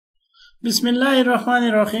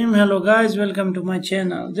Bismillahirrahmanirrahim. Hello guys, welcome to my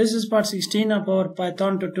channel. This is part 16 of our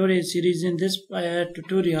Python tutorial series. In this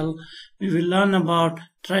tutorial we will learn about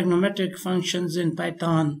trigonometric functions in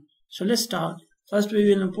Python. So let's start. First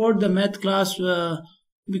we will import the math class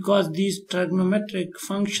because these trigonometric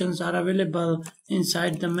functions are available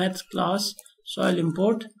inside the math class. So I'll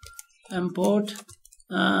import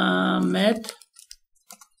math,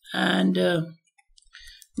 and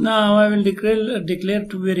now I will declare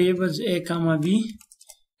two variables a comma b,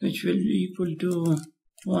 which will be equal to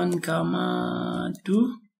 1 comma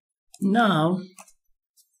 2. Now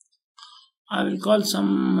I will call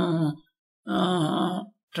some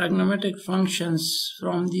trigonometric functions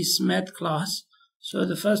from this math class. So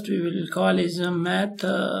the first we will call is a math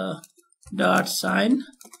dot sign,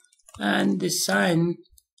 and this sign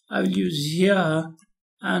I will use here,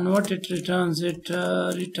 and what it returns,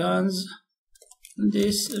 returns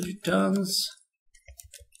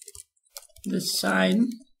the sign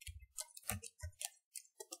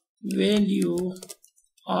value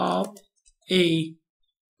of a.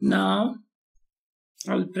 Now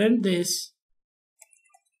I'll print this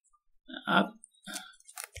up,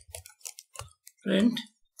 print,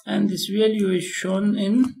 and this value is shown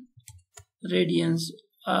in radians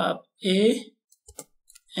of a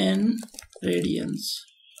in radians.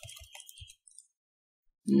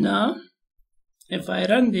 Now if I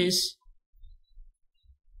run this,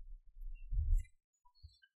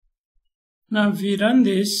 now if we run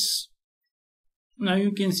this, now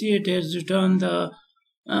you can see it has returned the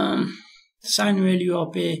sign value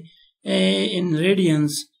of a in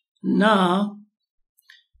radians. Now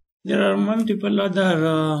there are multiple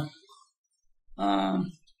other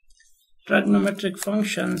trigonometric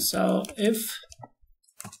functions. So if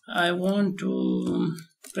I want to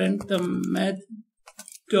print the math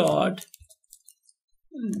dot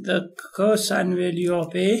the cosine value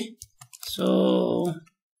of a, so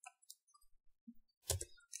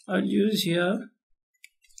I'll use here,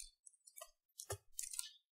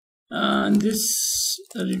 and this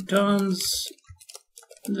returns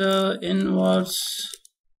the inverse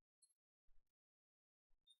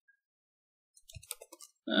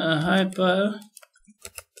hyperbolic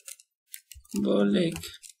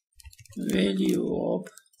value of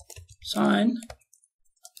sine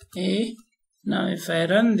a. Now if I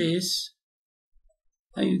run this,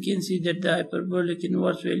 you can see that the hyperbolic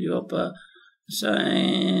inverse value of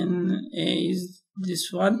sine a is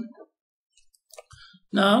this one.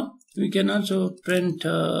 Now we can also print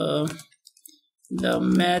the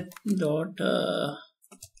math dot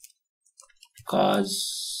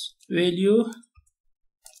cos value,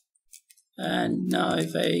 and now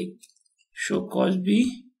if I show cos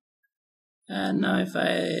b, and now if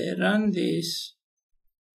I run this,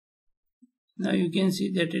 now you can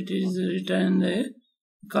see that it is written the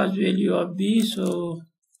cos value of b. So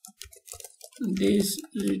this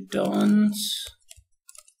returns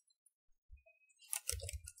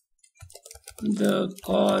the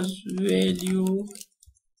cos value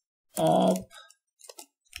of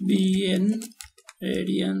b in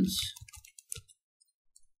radians.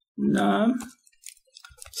 Now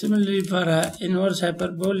similarly for inverse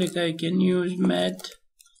hyperbolic, I can use math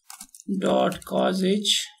dot cos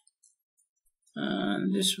h,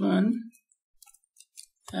 this one,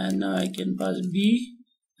 and now I can pass b,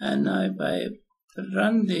 and now if I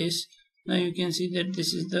run this, now you can see that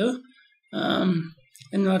this is the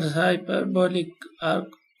inverse hyperbolic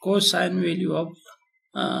cosine value of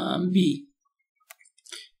b.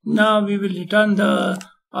 Now we will return the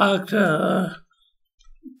arc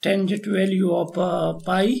tangent value of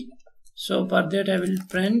pi. So for that I will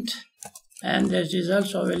print, and that is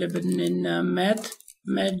also available in math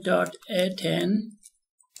dot a10,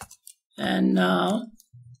 and now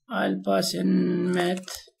I'll pass in math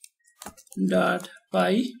dot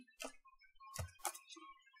pi,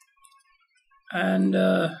 and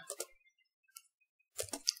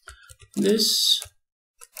this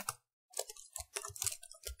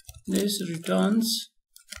returns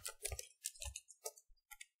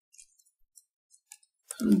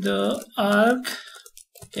the arc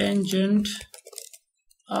tangent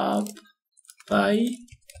of pi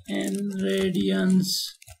in radians.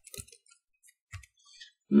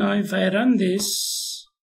 Now if I run this,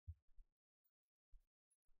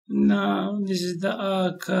 now this is the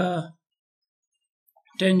arc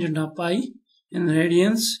tangent of pi in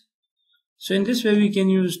radians. So in this way we can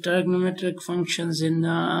use trigonometric functions in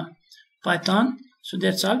Python. So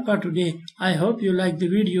that's all for today. I hope you like the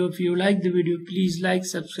video. If you like the video, please like,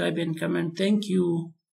 subscribe and comment. Thank you.